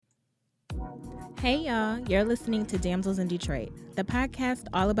Hey y'all, you're listening to Damsels in Detroit, the podcast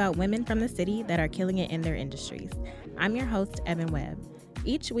all about women from the city that are killing it in their industries. I'm your host, Evan Webb.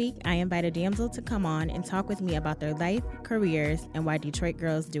 Each week, I invite a damsel to come on and talk with me about their life, careers, and why Detroit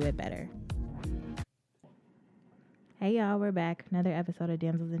girls do it better. Hey y'all, we're back. Another episode of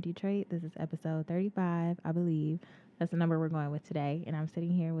Damsels in Detroit. This is episode 35, I believe. That's the number we're going with today. And I'm sitting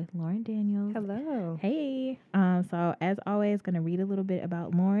here with Lauren Daniels. Hello. Hey. So as always, going to read a little bit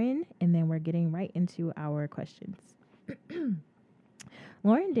about Lauren, and then we're getting right into our questions.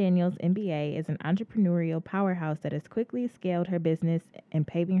 Lauren Daniels, MBA, is an entrepreneurial powerhouse that has quickly scaled her business and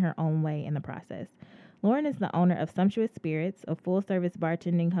paving her own way in the process. Lauren is the owner of Sumptuous Spirits, a full-service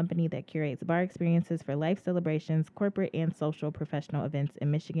bartending company that curates bar experiences for life celebrations, corporate and social professional events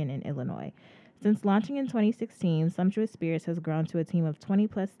in Michigan and Illinois. Since launching in 2016, Sumptuous Spirits has grown to a team of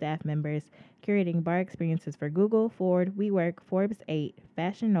 20-plus staff members, curating bar experiences for Google, Ford, WeWork, Forbes 8,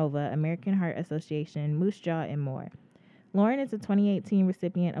 Fashion Nova, American Heart Association, Moose Jaw, and more. Lauren is a 2018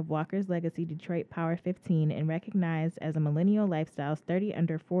 recipient of Walker's Legacy Detroit Power 15 and recognized as a Millennial Lifestyle's 30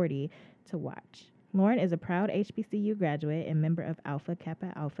 Under 40 to watch. Lauren is a proud HBCU graduate and member of Alpha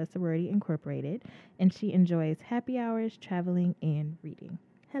Kappa Alpha Sorority Incorporated, and she enjoys happy hours, traveling, and reading.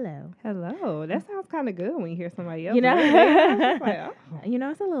 Hello. Hello. That sounds kind of good when you hear somebody else. You know, like, oh. You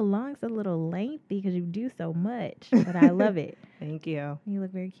know, it's a little long, it's a little lengthy because you do so much, but I love it. Thank you. You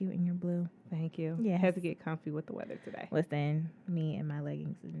look very cute in your blue. Thank you. Yes. Had to get comfy with the weather today. Listen, me and my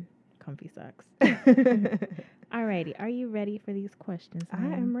leggings and comfy socks. Alrighty, are you ready for these questions? I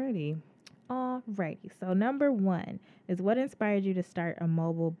am ready. Alrighty, so number one is, what inspired you to start a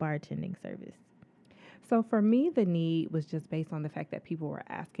mobile bartending service? So for me, the need was just based on the fact that people were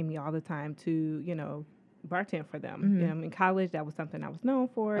asking me all the time to, bartend for them. Mm-hmm. In college, that was something I was known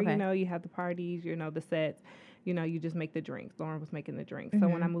for. Okay. You have the parties, the sets. You just make the drinks. Lauren was making the drinks. Mm-hmm.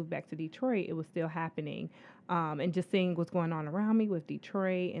 So when I moved back to Detroit, it was still happening. And just seeing what's going on around me with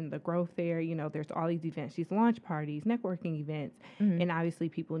Detroit and the growth there, there's all these events, these launch parties, networking events. Mm-hmm. And obviously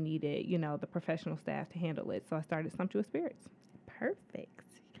people needed, the professional staff to handle it. So I started Sumptuous Spirits. Perfect.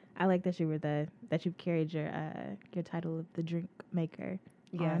 I like that you carried your title of the drink maker.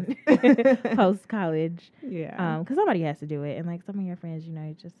 Yes. Post college. Yeah. Because somebody has to do it, and like some of your friends,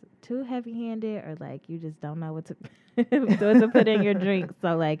 you're just too heavy handed, or like you just don't know what to put in your drink.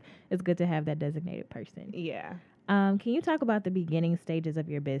 So like it's good to have that designated person. Yeah. Can you talk about the beginning stages of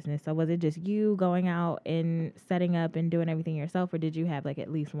your business? So was it just you going out and setting up and doing everything yourself, or did you have like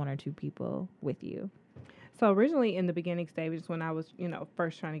at least one or two people with you? So originally in the beginning stages when I was,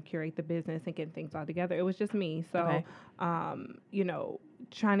 first trying to curate the business and getting things all together, it was just me. So, Okay.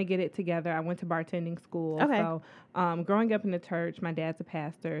 Trying to get it together, I went to bartending school. Okay. So growing up in the church, my dad's a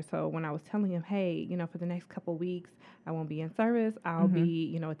pastor. So when I was telling him, hey, for the next couple weeks, I won't be in service. I'll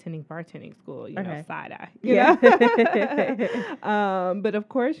be, attending bartending school, Okay. side eye. Yeah. But of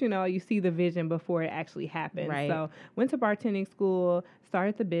course, you see the vision before it actually happens. Right. So went to bartending school,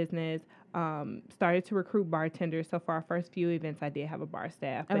 started the business. Started to recruit bartenders. So for our first few events, I did have a bar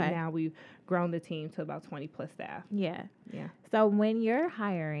staff, but Okay. now we've grown the team to about 20 plus staff. Yeah. Yeah. So when you're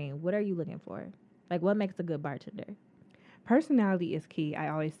hiring, what are you looking for? Like, what makes a good bartender? Personality is key. I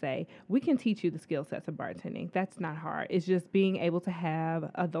always say we can teach you the skill sets of bartending. That's not hard. It's just being able to have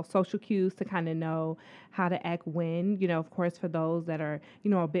those social cues to kind of know how to act when, of course, for those that are,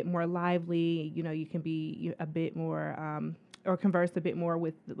 a bit more lively, you can be a bit more, or converse a bit more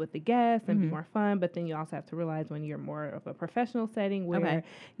with the guests and be more fun. But then you also have to realize when you're more of a professional setting where, Okay.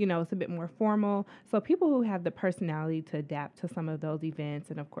 It's a bit more formal. So people who have the personality to adapt to some of those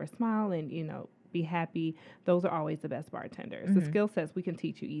events and, of course, smile and, be happy, those are always the best bartenders. The skill sets we can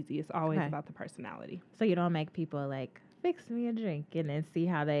teach you easy. It's always Okay. about the personality. So you don't make people like, fix me a drink and then see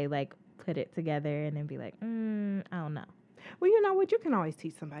how they like put it together and then be like, I don't know. Well, you know what? You can always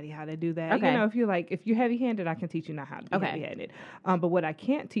teach somebody how to do that. Okay. If you're heavy-handed, I can teach you not how to be Okay. heavy-handed. But what I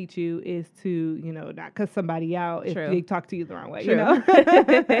can't teach you is to, not cuss somebody out if True. they talk to you the wrong way. True.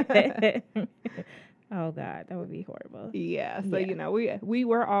 Oh God, that would be horrible. Yeah. So, Yeah. we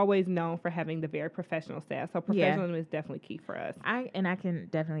were always known for having the very professional staff. So Yeah. professionalism is definitely key for us. I can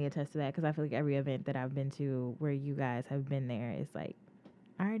definitely attest to that because I feel like every event that I've been to where you guys have been there, it's like,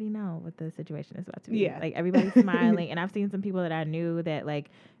 I already know what the situation is about to be. Yeah. Like everybody's smiling, and I've seen some people that I knew that like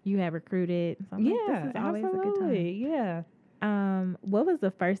you have recruited. So I'm like, this is always absolutely. a good time. Yeah. What was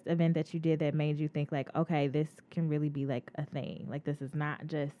the first event that you did that made you think like, okay, this can really be like a thing? Like this is not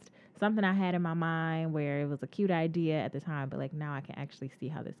just something I had in my mind where it was a cute idea at the time, but like now I can actually see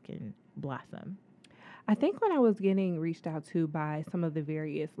how this can blossom. I think when I was getting reached out to by some of the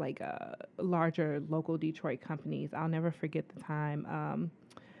various larger local Detroit companies, I'll never forget the time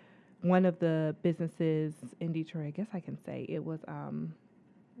one of the businesses in Detroit, I guess I can say it was,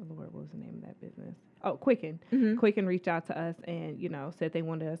 Lord, what was the name of that business? Oh, Quicken. Mm-hmm. Quicken reached out to us and, said they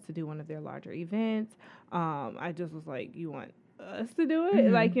wanted us to do one of their larger events. I just was like, you want us to do it?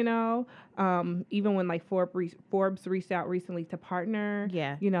 Mm-hmm. Like, even when like Forbes reached out recently to partner,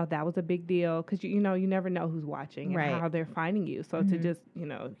 Yeah. that was a big deal because, you never know who's watching and how they're finding you. So to just,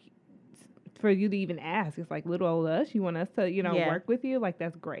 for you to even ask, it's like little old us, you want us to, work with you? Like,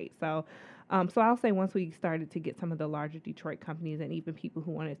 that's great. So, so I'll say once we started to get some of the larger Detroit companies and even people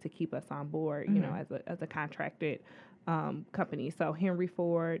who wanted to keep us on board, as a contracted company. So Henry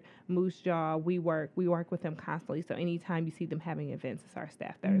Ford, Moose Jaw, we work with them constantly. So anytime you see them having events, it's our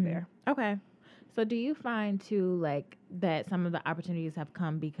staff that are there. Okay. So do you find too, like, that some of the opportunities have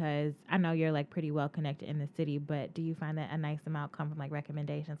come because I know you're like pretty well connected in the city, but do you find that a nice amount come from like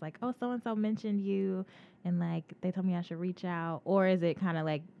recommendations, like, oh, so and so mentioned you and like they told me I should reach out, or is it kind of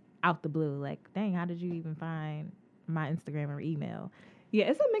like out the blue, like, dang, how did you even find my Instagram or email? Yeah,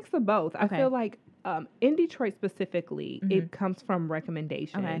 it's a mix of both. Okay. I feel like in Detroit specifically, it comes from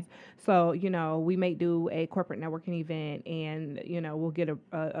recommendations. Okay. So, we may do a corporate networking event and, we'll get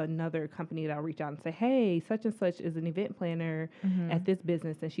another company that'll reach out and say, hey, such and such is an event planner at this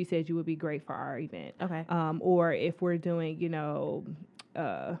business, and she said you would be great for our event. Okay. Or if we're doing,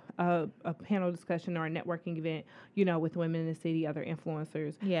 a panel discussion or a networking event, with women in the city, other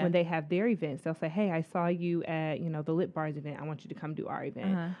influencers, when they have their events, they'll say, hey, I saw you at, the Lit Bars event. I want you to come do our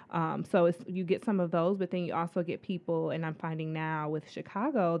event. So you get some of those, but then you also get people, and I'm finding now with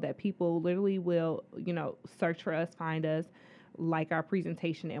Chicago that people literally will, search for us, find us, like our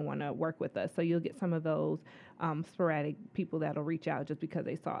presentation, and want to work with us. So you'll get some of those sporadic people that'll reach out just because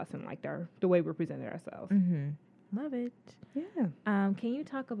they saw us and liked the way we presented ourselves. Love it. Yeah. Can you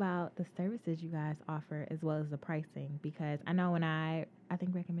talk about the services you guys offer as well as the pricing? Because I know when I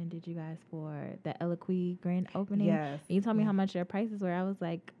think recommended you guys for the Eloquii grand opening, yes, and you told me how much your prices were, I was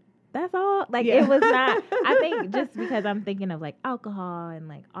like, that's all? Like, it was not, I think just because I'm thinking of like alcohol and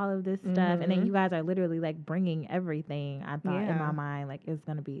like all of this stuff, and then you guys are literally like bringing everything, I thought in my mind, like, it's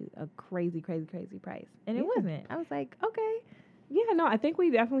going to be a crazy, crazy, crazy price. And it wasn't. I was like, okay. Yeah, no, I think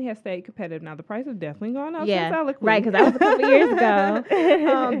we definitely have stayed competitive. Now, the price has definitely gone up since Eloquii. Right, because that was a couple years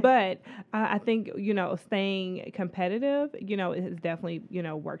ago. But I think, staying competitive, it has definitely,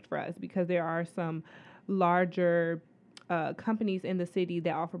 worked for us because there are some larger companies in the city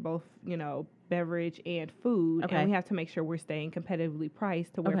that offer both, beverage and food, and we have to make sure we're staying competitively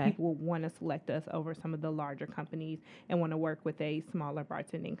priced to where people will want to select us over some of the larger companies and want to work with a smaller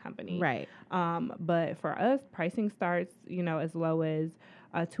bartending company. Right. But for us, pricing starts, as low as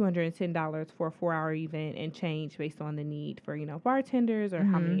 $210 for a 4-hour event and change based on the need for, bartenders or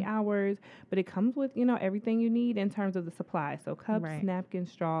how many hours. But it comes with, everything you need in terms of the supply. So cups,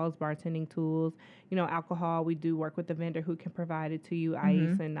 napkins, straws, bartending tools, alcohol. We do work with the vendor who can provide it to you,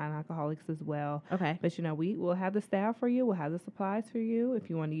 ice and non-alcoholics as well. Okay. But, we will have the staff for you. We'll have the supplies for you. If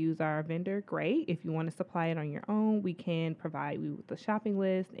you want to use our vendor, great. If you want to supply it on your own, we can provide you with the shopping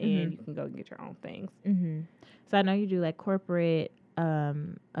list and you can go and get your own things. So I know you do like corporate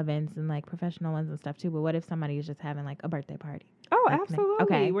events and like professional ones and stuff too, but what if somebody is just having like a birthday party? Oh, like, absolutely.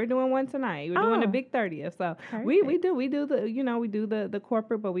 Okay. We're doing one tonight. We're doing a big 30th. So we do the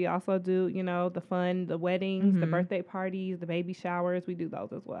corporate, but we also do, the fun, the weddings, the birthday parties, the baby showers. We do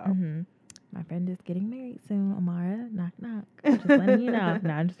those as well. My friend is getting married soon, Amara. Knock, knock. Just letting you know.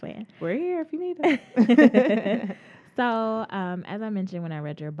 No, I'm just playing. We're here if you need us. So, as I mentioned when I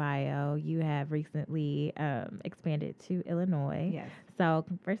read your bio, you have recently expanded to Illinois. Yes. So,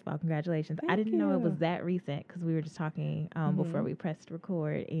 first of all, congratulations. Thank I didn't know it was you. that recent because we were just talking before we pressed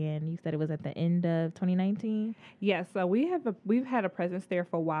record, and you said it was at the end of 2019. Yes. So we've had a presence there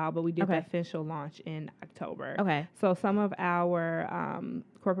for a while, but we did the official launch in October. Okay. So some of our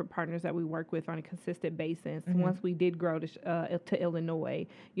corporate partners that we work with on a consistent basis, once we did grow to Illinois,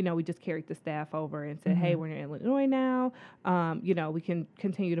 we just carried the staff over and said, hey, we're in Illinois now. We can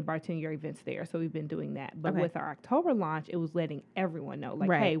continue to bartend your events there. So we've been doing that. But with our October launch, it was letting everyone know,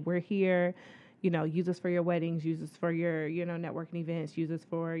 like, hey, we're here. Use us for your weddings, use us for your, networking events, use us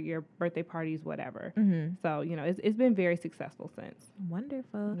for your birthday parties, whatever. So, it's been very successful since.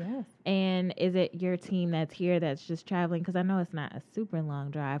 Wonderful. Yes. And is it your team that's here that's just traveling? Because I know it's not a super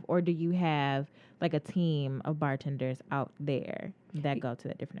long drive. Or do you have like a team of bartenders out there that go to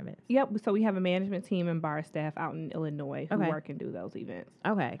the different events. Yep. So we have a management team and bar staff out in Illinois who Okay. work and do those events.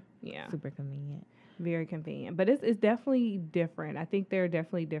 Okay. Yeah. Super convenient. Very convenient. But it's definitely different. I think they're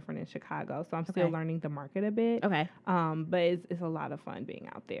definitely different in Chicago. So I'm still Okay. learning the market a bit. Okay. But it's a lot of fun being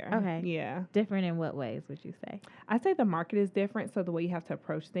out there. Okay. Yeah. Different in what ways would you say? I'd say the market is different. So the way you have to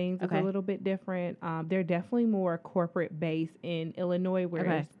approach things is Okay. a little bit different. They're definitely more corporate based in Illinois,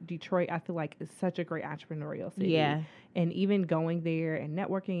 whereas Detroit, I feel like, is such a great entrepreneurial city. Yeah. And even going there and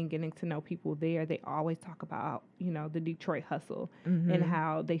networking and getting to know people there, they always talk about, the Detroit hustle and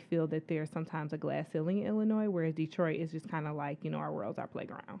how they feel that there's sometimes a glass ceiling in Illinois, whereas Detroit is just kind of like, our world's our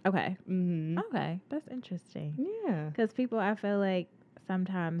playground. Okay. Mm-hmm. Okay. That's interesting. Yeah. Because people, I feel like,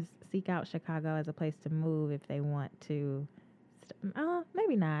 sometimes seek out Chicago as a place to move if they want to.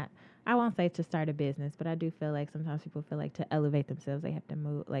 Maybe not. I won't say to start a business, but I do feel like sometimes people feel like to elevate themselves, they have to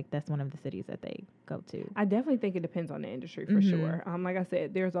move. Like that's one of the cities that they go to. I definitely think it depends on the industry for sure. Like I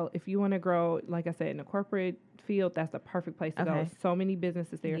said, if you want to grow, like I said, in the corporate field, that's the perfect place to go. So many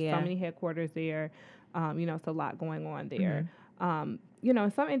businesses there, so many headquarters there. It's a lot going on there.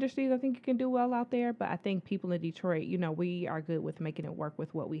 In some industries, I think you can do well out there, but I think people in Detroit, we are good with making it work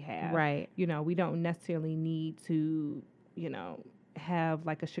with what we have. Right. We don't necessarily need to, have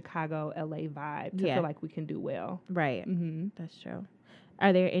like a Chicago, LA vibe to feel like we can do well. Right. That's true.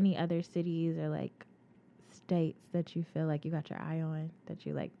 Are there any other cities or like states that you feel like you got your eye on that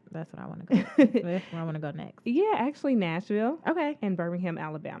you like? That's what I want to go. That's where I want to go next. Yeah, actually Nashville. Okay. And Birmingham,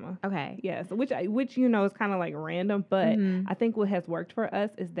 Alabama. Okay. Yes, which is kind of like random, but I think what has worked for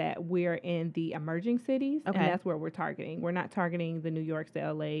us is that we're in the emerging cities, and that's where we're targeting. We're not targeting the New Yorks,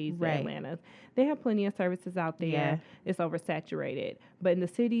 the LAs, the Atlantas. They have plenty of services out there. Yeah. It's oversaturated. But in the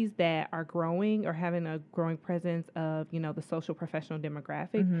cities that are growing or having a growing presence of, the social professional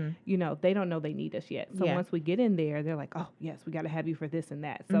demographic, they don't know they need us yet. So once we get in there, they're like, oh, yes, we got to have you for this and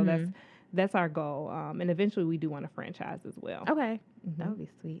that. So that's our goal. And eventually we do want to franchise as well. Okay. That would be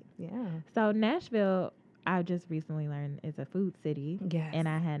sweet. Yeah. So Nashville, I just recently learned, is a food city. Yes. And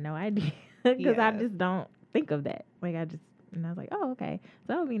I had no idea because I just don't think of that. And I was like, oh, okay.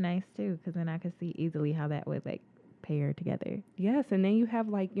 So that would be nice too, because then I could see easily how that would like pair together. Yes. And then you have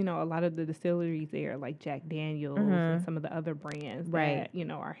like, a lot of the distilleries there, like Jack Daniels and some of the other brands that,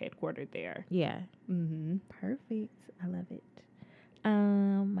 are headquartered there. Yeah. Perfect. I love it.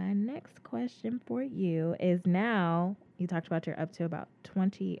 My next question for you is, now you talked about you're up to about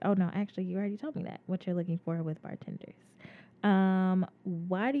 20. Oh no, actually you already told me that, what you're looking for with bartenders.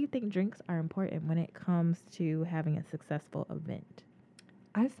 Why do you think drinks are important when it comes to having a successful event?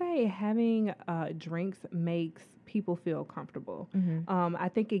 I say having drinks makes people feel comfortable. I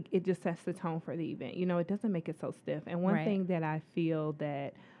think it just sets the tone for the event. It doesn't make it so stiff. And one thing that I feel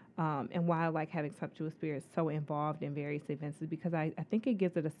that and why I like having Sumptuous Spirits so involved in various events is because I think it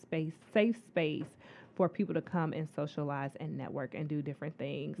gives it a safe space for people to come and socialize and network and do different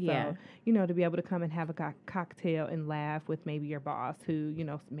things. Yeah. So, to be able to come and have a cocktail and laugh with maybe your boss who,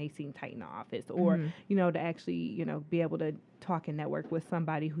 may seem tight in the office, or, to actually, be able to talk and network with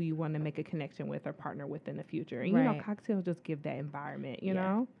somebody who you want to make a connection with or partner with in the future. And, cocktails just give that environment, you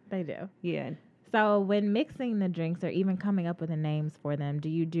know? They do. Yeah. So when mixing the drinks or even coming up with the names for them, do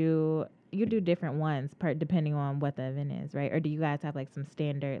you do different ones depending on what the event is, right? Or do you guys have like some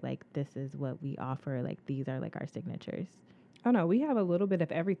standard, like this is what we offer, like these are like our signatures? Oh no, we have a little bit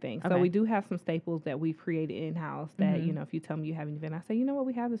of everything. So we do have some staples that we've created in-house that, if you tell me you have an event, I say, you know what,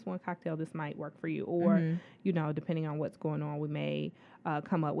 we have this one cocktail, this might work for you. Or, depending on what's going on, we may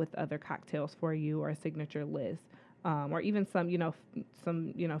come up with other cocktails for you or a signature list. Or even some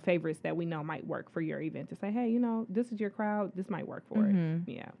favorites that we know might work for your event to say, hey, this is your crowd. This might work for it.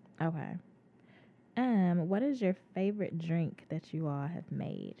 Yeah. Okay. What is your favorite drink that you all have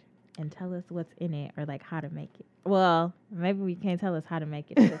made? And tell us what's in it or like how to make it. Well, maybe we can't tell us how to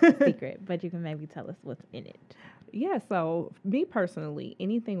make it. It's a secret, but you can maybe tell us what's in it. Yeah, so me personally,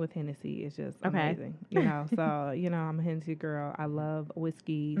 anything with Hennessy is just amazing. So, I'm a Hennessy girl. I love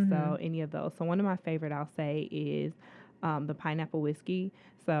whiskey, so any of those. So one of my favorite, I'll say, is the pineapple whiskey.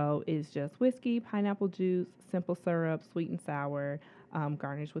 So it's just whiskey, pineapple juice, simple syrup, sweet and sour,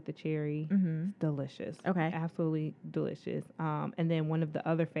 garnished with the cherry. It's delicious. Okay. Absolutely delicious. And then one of the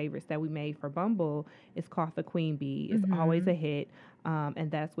other favorites that we made for Bumble is called the Queen Bee. It's always a hit. And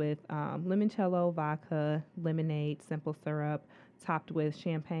that's with limoncello, vodka, lemonade, simple syrup, topped with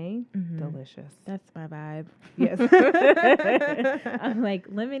champagne. Delicious. That's my vibe. Yes. I'm like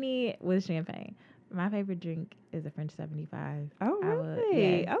lemony with champagne. My favorite drink is a French 75. Oh, I would,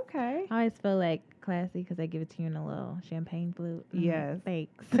 really? yes. Okay. I always feel like classy because they give it to you in a little champagne flute. Yes.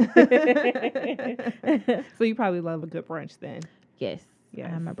 Thanks. So you probably love a good brunch then. Yes.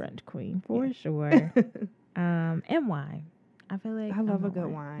 Yes. I'm a brunch queen for Yeah. sure. And wine. I feel like I love I'm a good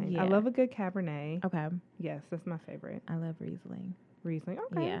wine. Yeah. I love a good Cabernet. Okay. Yes, that's my favorite. I love Riesling. Riesling.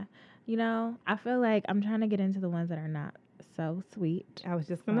 Okay. Yeah. You know, I feel like I'm trying to get into the ones that are not so sweet. I was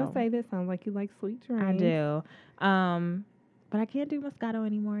just gonna say this. Sounds like you like sweet drinks. I do. But I can't do Moscato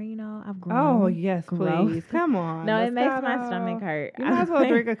anymore. You know, I've grown. Oh yes, Gross. please. Come on. No, it makes my Moscato. stomach hurt. You might as well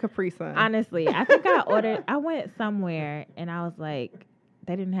drink a Capri Sun. Honestly, I think I went somewhere and I was like,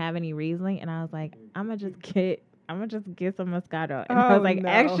 they didn't have any Riesling, and I was like, I'm gonna just get some Moscato. And I was like, no.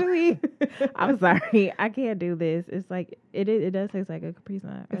 actually, I'm sorry, I can't do this. It's like it does taste like a Capri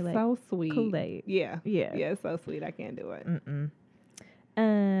Sun or It's like so sweet. Kool-Aid. Yeah. Yeah. Yeah, it's so sweet. I can't do it.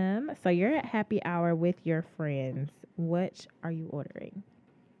 So you're at happy hour with your friends. What are you ordering?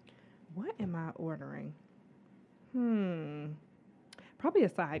 What am I ordering? Probably a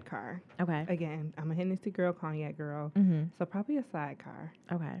sidecar. Okay. Again, I'm a Hennessy girl, cognac girl. Mm-hmm. So probably a sidecar,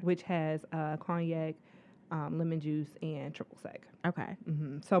 Okay. which has cognac, lemon juice, and triple sec. Okay.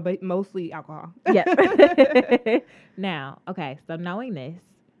 So mostly alcohol. Yeah. Now, okay. So knowing this,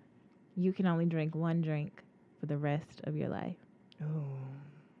 you can only drink one drink for the rest of your life. Oh.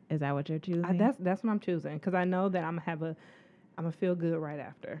 Is that what you're choosing? That's what I'm choosing because I know that I'm gonna feel good right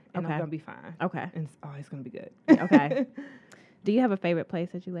after, and Okay. I'm gonna be fine. Okay. And it's always gonna be good. Okay. Do you have a favorite place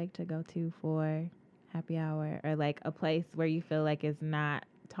that you like to go to for happy hour, or like a place where you feel like it's not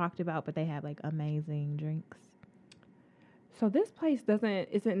talked about, but they have like amazing drinks? So this place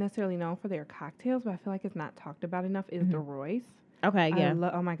isn't necessarily known for their cocktails, but I feel like it's not talked about enough. Is the Royce? Okay. Yeah.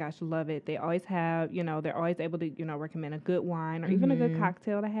 Oh my gosh, love it. They always have, they're always able to, recommend a good wine or even a good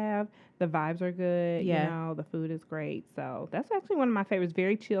cocktail to have. The vibes are good. Yeah. The food is great. So that's actually one of my favorites.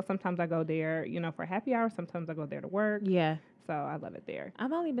 Very chill. Sometimes I go there, for happy hour. Sometimes I go there to work. Yeah. So I love it there.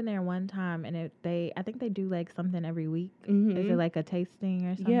 I've only been there one time, and I think they do like something every week. Mm-hmm. Is it like a tasting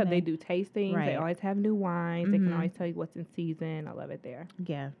or something? Yeah, they do tastings. Right. They always have new wines. They can always tell you what's in season. I love it there.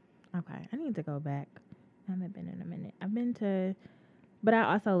 Yeah. Okay. I need to go back. I haven't been in a minute. I've been to, but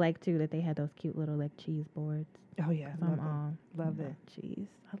I also like too that they had those cute little like cheese boards. Oh yeah, love it. Cheese.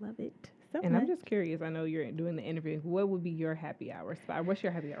 I love it so and much. I'm just curious. I know you're doing the interview. What would be your happy hour spot? What's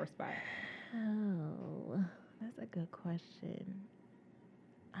your happy hour spot? Oh, that's a good question.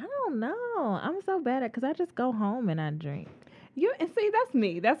 I don't know. I'm so bad at because I just go home and I drink. And see, that's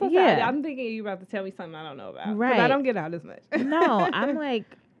me. That's what I'm thinking. You about to tell me something I don't know about. Right. I don't get out as much. No, I'm like,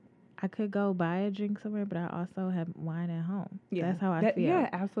 I could go buy a drink somewhere, but I also have wine at home. Yeah, that's how I feel. Yeah,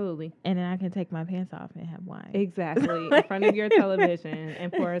 absolutely. And then I can take my pants off and have wine. Exactly. In front of your television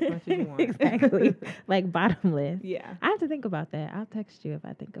and pour as much as you want. Exactly. Like bottomless. Yeah. I have to think about that. I'll text you if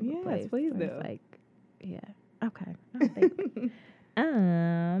I think of a place. Yes, please do. It's like, yeah. Okay. I'll think.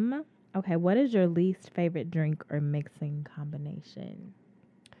 Okay, what is your least favorite drink or mixing combination?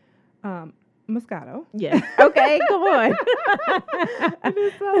 Moscato. Yes. Okay, come on. It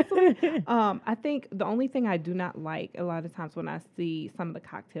is so sweet. I think the only thing I do not like a lot of times when I see some of the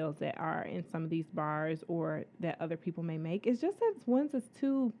cocktails that are in some of these bars or that other people may make is just that ones that's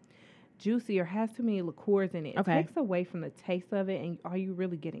too juicy or has too many liqueurs in it. Okay. It takes away from the taste of it, and all you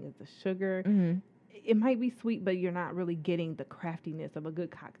really getting is the sugar. Mm-hmm. It might be sweet, but you're not really getting the craftiness of a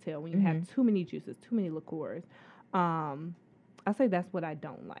good cocktail when you have too many juices, too many liqueurs. I say that's what I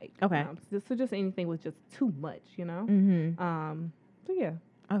don't like. Okay. So just anything with just too much, Mm-hmm. So yeah.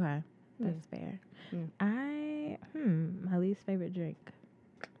 Okay. That's fair. Yeah. My least favorite drink.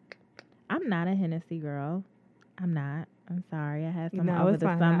 I'm not a Hennessy girl. I'm not. I'm sorry. I had some over the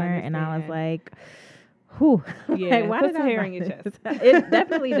summer and I was like, whew. Yeah, like, why puts did a I hair buy in your this? chest. It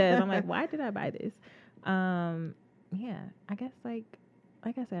definitely does. I'm like, why did I buy this? Yeah, I guess like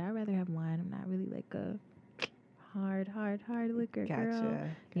I said, I'd rather have wine. I'm not really like a hard liquor girl. Gotcha.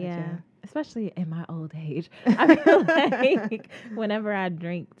 Yeah, especially in my old age. I feel like whenever I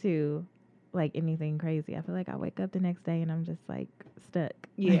drink too, like anything crazy, I feel like I wake up the next day and I'm just like stuck.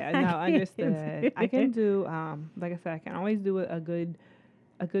 Yeah, no, understood. I can do, like I said, I can always do a good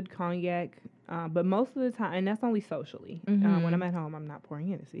cognac, but most of the time, and that's only socially. When I'm at home, I'm not pouring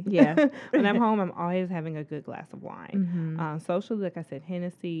Hennessy. Yeah. When I'm home, I'm always having a good glass of wine. Socially, like I said,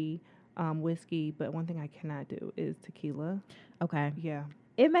 Hennessy, whiskey, but one thing I cannot do is tequila. Okay. Yeah.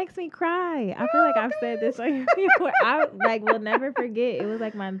 It makes me cry. I feel like I've said this on here before. I like will never forget. It was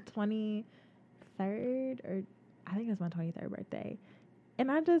like my 23rd or I think it was my 23rd birthday.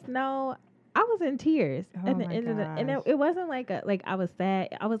 And I just know I was in tears Oh at the my end of the, and gosh. it wasn't like I was sad.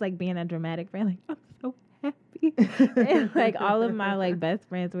 I was like being a dramatic friend, like I'm so happy, and like all of my like best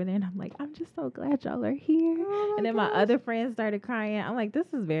friends were there, and I'm like, I'm just so glad y'all are here. Oh And my then my gosh. other friends started crying. I'm like, this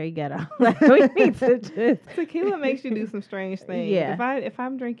is very ghetto. Like we need to just Tequila makes you do some strange things. Yeah. If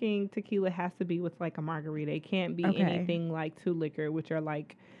I'm drinking tequila, it has to be with like a margarita. It can't be Okay. anything like two liquor, which are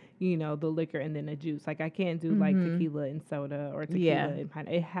like, you know, the liquor and then a juice. Like I can't do like Mhm. tequila and soda or tequila Yeah. and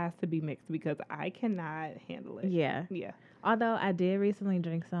pineapple. It has to be mixed because I cannot handle it. Yeah. Yeah. Although I did recently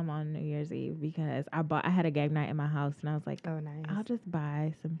drink some on New Year's Eve because I had a game night in my house and I was like, Oh, nice. I'll just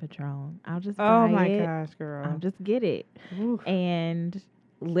buy some Patron. I'll just Oh buy my it. gosh, I'll girl. just get it. Oof. And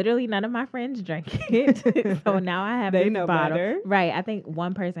literally none of my friends drank it. So now I have They this know bottle. better. Right. I think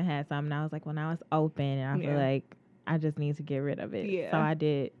one person had some and I was like, well, now it's open and I feel Yeah. like I just need to get rid of it. Yeah. So I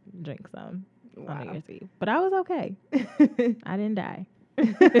did drink some on New Wow. Year's Eve. But I was okay. I didn't die.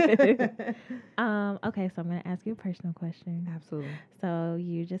 Okay, so I'm gonna ask you a personal question. Absolutely. So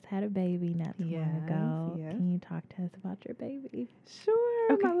you just had a baby not too long ago. Yes. Can you talk to us about your baby?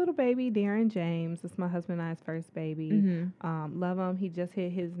 Sure. Okay. My little baby, Darren James. It's my husband and I's first baby. Mm-hmm. Love him. He just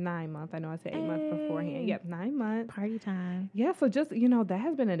hit his 9 month. I know I said 8 months beforehand. Hey. Yep, 9 months. Party time. Yeah, so just, you know, that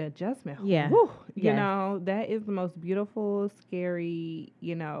has been an adjustment. Yeah. Whew. You Yes. know, that is the most beautiful, scary,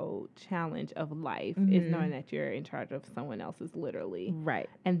 you know, challenge of life is Mhm. knowing that you're in charge of someone else's literally. Right.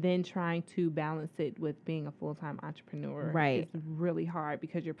 And then trying to balance it with being a full-time entrepreneur Right. is really hard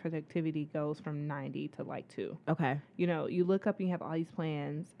because your productivity goes from 90 to like 2. Okay. You know, you look up and you have all these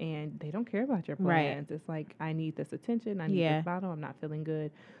plans and they don't care about your Right. plans. It's like, I need this attention. I need Yeah. this bottle. I'm not feeling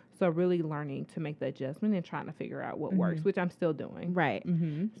good. So really learning to make the adjustment and trying to figure out what Mhm. works, which I'm still doing. Right.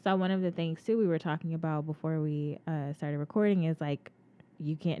 Mm-hmm. So one of the things too we were talking about before we started recording is like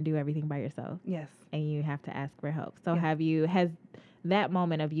you can't do everything by yourself Yes. and you have to ask for help. So Yeah. has that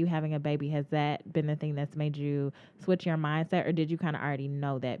moment of you having a baby, has that been the thing that's made you switch your mindset, or did you kind of already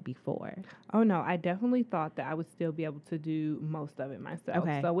know that before? Oh, no, I definitely thought that I would still be able to do most of it myself.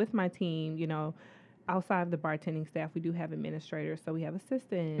 Okay. So with my team, you know, outside of the bartending staff, we do have administrators. So we have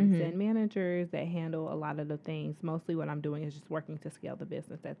assistants Mhm. and managers that handle a lot of the things. Mostly what I'm doing is just working to scale the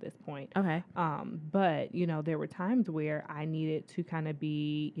business at this point. Okay. But, you know, there were times where I needed to kind of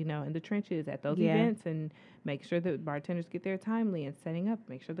be, you know, in the trenches at those Yeah. events and make sure that bartenders get there timely and setting up,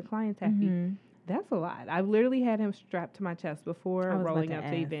 make sure the client's happy. Mhm. That's a lot. I've literally had him strapped to my chest before I was about rolling to up to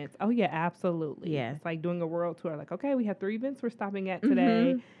ask. events. Oh, yeah, absolutely. Yeah. It's like doing a world tour. Like, okay, we have 3 events we're stopping at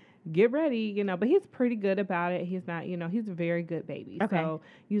today. Mhm. Get ready, you know, but he's pretty good about it. He's not, you know, he's a very good baby. Okay. So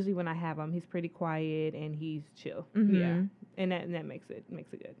usually when I have him, he's pretty quiet and he's chill. Mhm. Yeah. And that makes it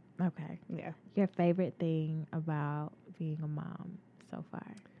good. Okay. Yeah. Your favorite thing about being a mom so far?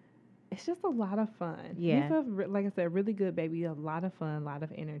 It's just a lot of fun. Yeah. He's like I said, really good baby. A lot of fun, a lot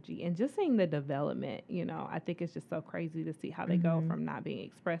of energy, and just seeing the development. You know, I think it's just so crazy to see how they go Mhm. from not being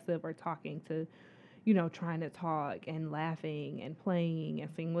expressive or talking to, you know, trying to talk and laughing and playing and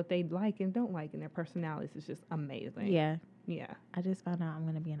seeing what they like and don't like, and their personalities is just amazing. Yeah. Yeah. I just found out I'm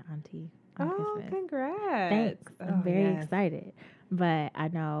going to be an auntie on Oh, Christmas. congrats! Thanks. I'm Oh, very yes. excited. But I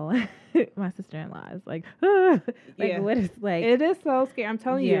know my sister-in-law is like, like Yeah. what is like It is so scary. I'm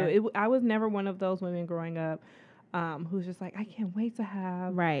telling Yeah. you, I was never one of those women growing up who's just like, I can't wait to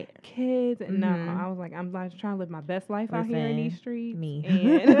have right. kids. And no, Mhm. I was like, I'm like trying to live my best life out here in these Listen, streets. me.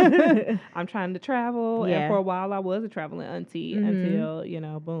 And I'm trying to travel. Yeah. And for a while, I was a traveling auntie Mhm. until, you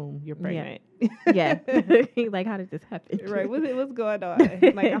know, boom, you're Yeah. pregnant. Yeah. Like how did this happen? Right. What's going on?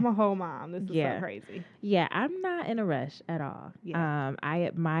 Like, I'm a whole mom. This is Yeah. so crazy. Yeah, I'm not in a rush at all. Yeah. I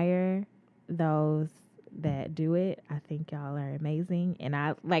admire those that do it. I think y'all are amazing. And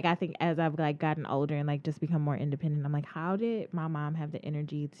I think as I've like gotten older and like just become more independent, I'm like, how did my mom have the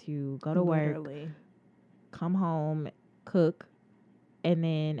energy to go to work, Literally. come home, cook, and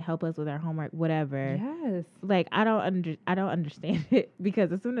then help us with our homework, whatever. Yes. Like I don't understand it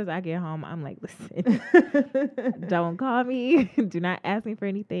because as soon as I get home, I'm like, listen, don't call me, do not ask me for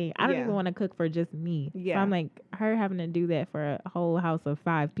anything. I don't Yeah. even want to cook for just me. So Yeah. I'm like, her having to do that for a whole house of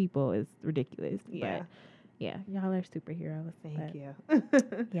 5 people is ridiculous. Yeah. But yeah, y'all are superheroes. Thank but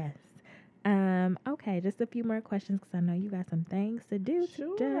you. Yes. Okay, just a few more questions because I know you got some things to do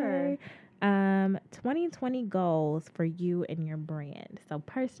today. 2020 goals for you and your brand. So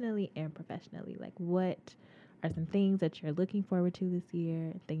personally and professionally, like what are some things that you're looking forward to this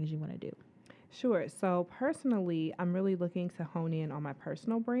year, things you want to do? Sure. So personally, I'm really looking to hone in on my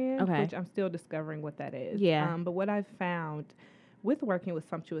personal brand, Okay. which I'm still discovering what that is. Yeah. But what I've found with working with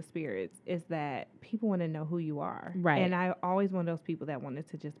Sumptuous Spirits is that people want to know who you are. Right. And I always one of those people that wanted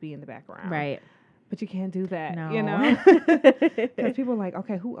to just be in the background. Right. But you can't do that, No. you know? Because people are like,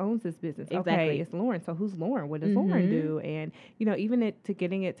 okay, who owns this business? Exactly. Okay, it's Lauren. So who's Lauren? What does Lauren do? And, you know, even to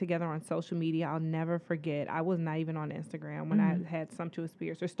getting it together on social media, I'll never forget. I was not even on Instagram when I had Sumptuous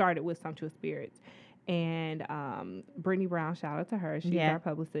Spirits or started with Sumptuous Spirits. And Brittany Brown, shout out to her. She's our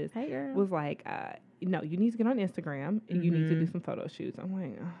publicist. Hey, girl. Was like, no, you need to get on Instagram. You need to do some photo shoots. I'm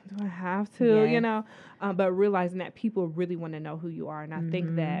like, do I have to? Yes. You know, but realizing that people really want to know who you are, and I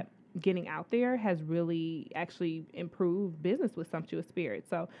think that getting out there has really actually improved business with Sumptuous Spirits.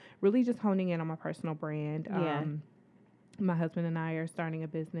 So really just honing in on my personal brand. Yeah. My husband and I are starting a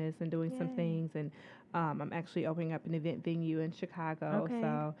business and doing some Yay. things, and I'm actually opening up an event venue in Chicago. Okay.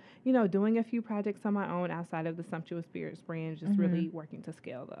 So, you know, doing a few projects on my own outside of the Sumptuous Spirits brand, just really working to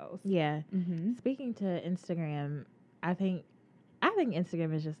scale those. Yeah. Speaking to Instagram, I think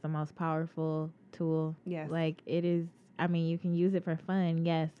Instagram is just the most powerful tool. Yes. Like, it is, I mean, you can use it for fun,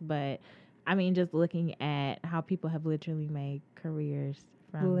 yes, but I mean, just looking at how people have literally made careers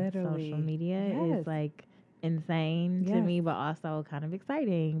from social media is like insane to me, but also kind of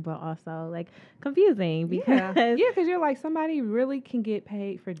exciting, but also like confusing because because you're like, somebody really can get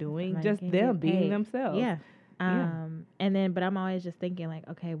paid for doing just them being themselves. Yeah. And then, but I'm always just thinking like,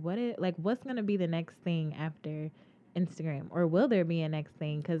 okay, what's going to be the next thing after Instagram, or will there be a next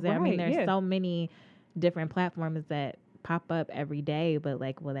thing? Because I mean, there's so many different platforms that pop up every day, but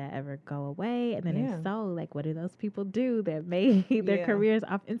like, will that ever go away? And then if so, like, what do those people do that made their careers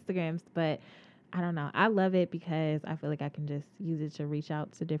off Instagrams? But I don't know. I love it because I feel like I can just use it to reach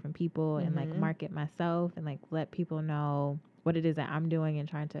out to different people and like market myself and like let people know what it is that I'm doing and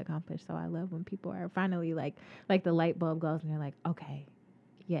trying to accomplish. So I love when people are finally like the light bulb goes and they're like, okay,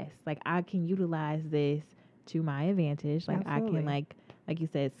 yes, like I can utilize this to my advantage. Like Absolutely. I can like you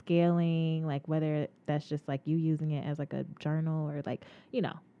said, scaling, like whether that's just like you using it as like a journal or like, you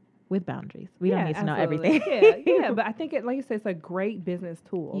know, with boundaries. We don't need to know everything. But I think like you said, it's a great business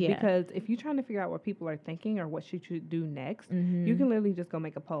tool because if you're trying to figure out what people are thinking or what you should do next, you can literally just go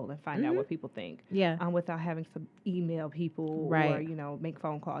make a poll and find out what people think. Yeah. Without having to email people or, you know, make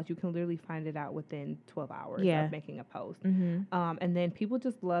phone calls. You can literally find it out within 12 hours of making a post. And then people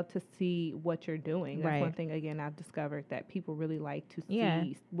just love to see what you're doing. That's one thing, again, I've discovered that people really like to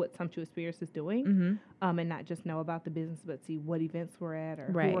see what Sumptuous Spirits is doing and not just know about the business, but see what events we're at or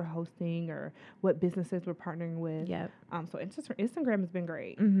who we're hosting or what businesses we're partnering with. So Instagram has been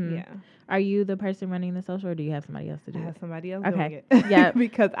great. Yeah. Are you the person running the social, or do you have somebody else to do it? I have somebody else doing it. Yeah.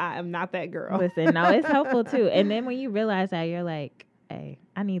 Because I am not that girl. Listen, no, it's helpful too. And then when you realize that, you're like, hey,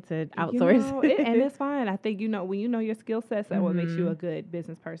 I need to outsource. You know, and it's fine. I think, you know, when you know your skill sets, that's what makes you a good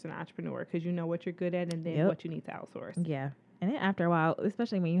business person, entrepreneur, because you know what you're good at and then what you need to outsource. Yeah. And then after a while,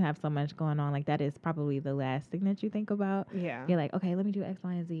 especially when you have so much going on, like that is probably the last thing that you think about. Yeah. You're like, okay, let me do X,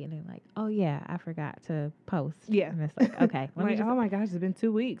 Y, and Z. And then like, oh yeah, I forgot to post. Yeah. And it's like, okay. Like, oh my gosh, it's been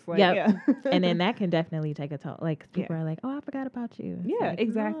 2 weeks. Like, And then that can definitely take a toll. Like people are like, oh, I forgot about you. It's like,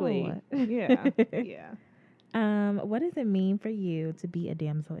 exactly. No. Yeah. What does it mean for you to be a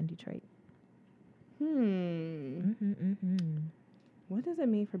damsel in Detroit? What does it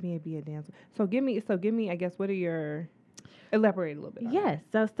mean for me to be a damsel? So give me, I guess, what are your... Elaborate a little bit on Yes.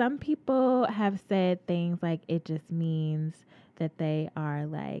 So some people have said things like it just means that they are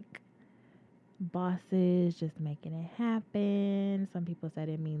like bosses just making it happen. Some people said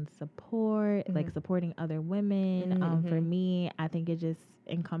it means support, like supporting other women. For me, I think it just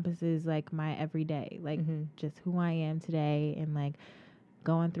encompasses like my everyday, like just who I am today and like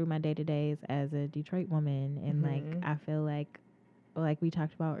going through my day-to-days as a Detroit woman. And like I feel like we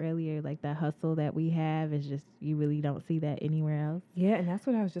talked about earlier, like the hustle that we have is just, you really don't see that anywhere else. Yeah, and that's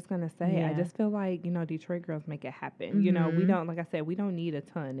what I was just going to say. Yeah. I just feel like, you know, Detroit girls make it happen. You know, we don't, like I said, we don't need a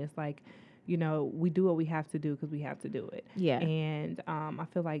ton. It's like, you know, we do what we have to do because we have to do it. Yeah. And I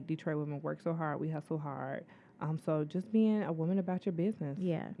feel like Detroit women work so hard. We hustle hard. So just being a woman about your business.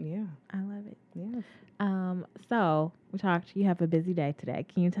 Yeah. Yeah. I love it. Yeah. So we talked, you have a busy day today.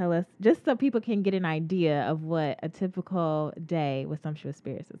 Can you tell us, just so people can get an idea of what a typical day with Sumptuous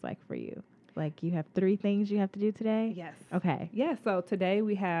Spirits is like for you? Like you have 3 things you have to do today? Yes. Okay. Yeah, so today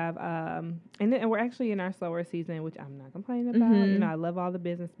we have, and we're actually in our slower season, which I'm not complaining about. You know, I love all the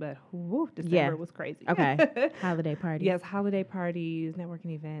business, but December was crazy. Okay. Holiday parties. Yes, holiday parties,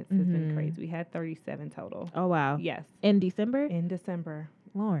 networking events has been crazy. We had 37 total. Oh, wow. Yes. In December? In December.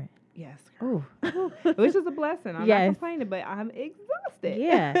 Lauren. Yes, girl. Ooh. Which is a blessing. I'm Yes. not complaining, but I'm exhausted.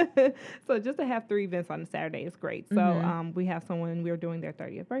 Yeah. So just to have 3 events on a Saturday is great. So Mhm. we have someone, we're doing their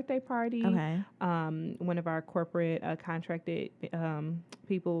 30th birthday party. Okay. One of our corporate contracted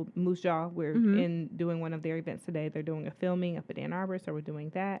people, Moose Jaw, we're Mhm. doing one of their events today. They're doing a filming up at Ann Arbor, so we're doing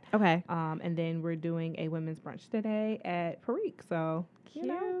that. Okay. And then we're doing a women's brunch today at Perique. So, Cute.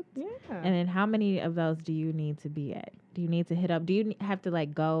 you know, yeah. And then how many of those do you need to be at? Do you need to hit up? Do you have to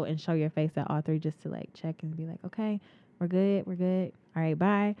like go and show your face at all 3 just to like check and be like, okay, we're good. All right,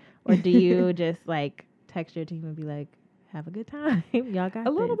 bye. Or do you just like text your team and be like, have a good time. Y'all got A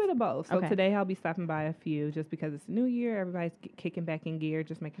little this. bit of both. So Okay. today I'll be stopping by a few just because it's New Year. Everybody's kicking back in gear,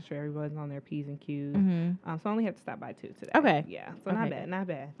 just making sure everybody's on their P's and Q's. Mm-hmm. So I only have to stop by 2 today. Okay. Yeah. So Okay, not good. bad. Not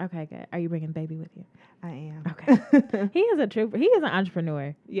bad. Okay, good. Are you bringing baby with you? I am. Okay. He is a trooper. He is an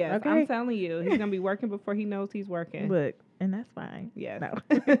entrepreneur. Yes. Okay. I'm telling you, he's gonna be working before he knows he's working. Look, and that's fine. Yes. No.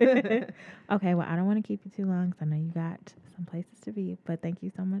 Okay, well, I don't want to keep you too long because I know you got some places to be, but thank you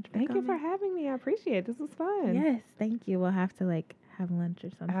so much for Thank you coming. for having me. I appreciate it. This was fun. Yes, thank you. We'll have to like have lunch or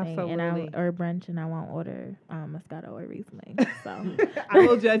something, Absolutely. or brunch, and I won't order Moscato or Riesling. So I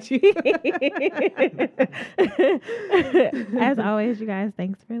will judge you. as always, you guys,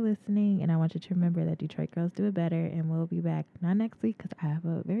 thanks for listening, and I want you to remember that Detroit girls do it better, and we'll be back not next week because I have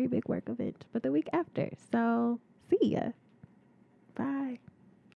a very big work event, but the week after. So see ya. Bye.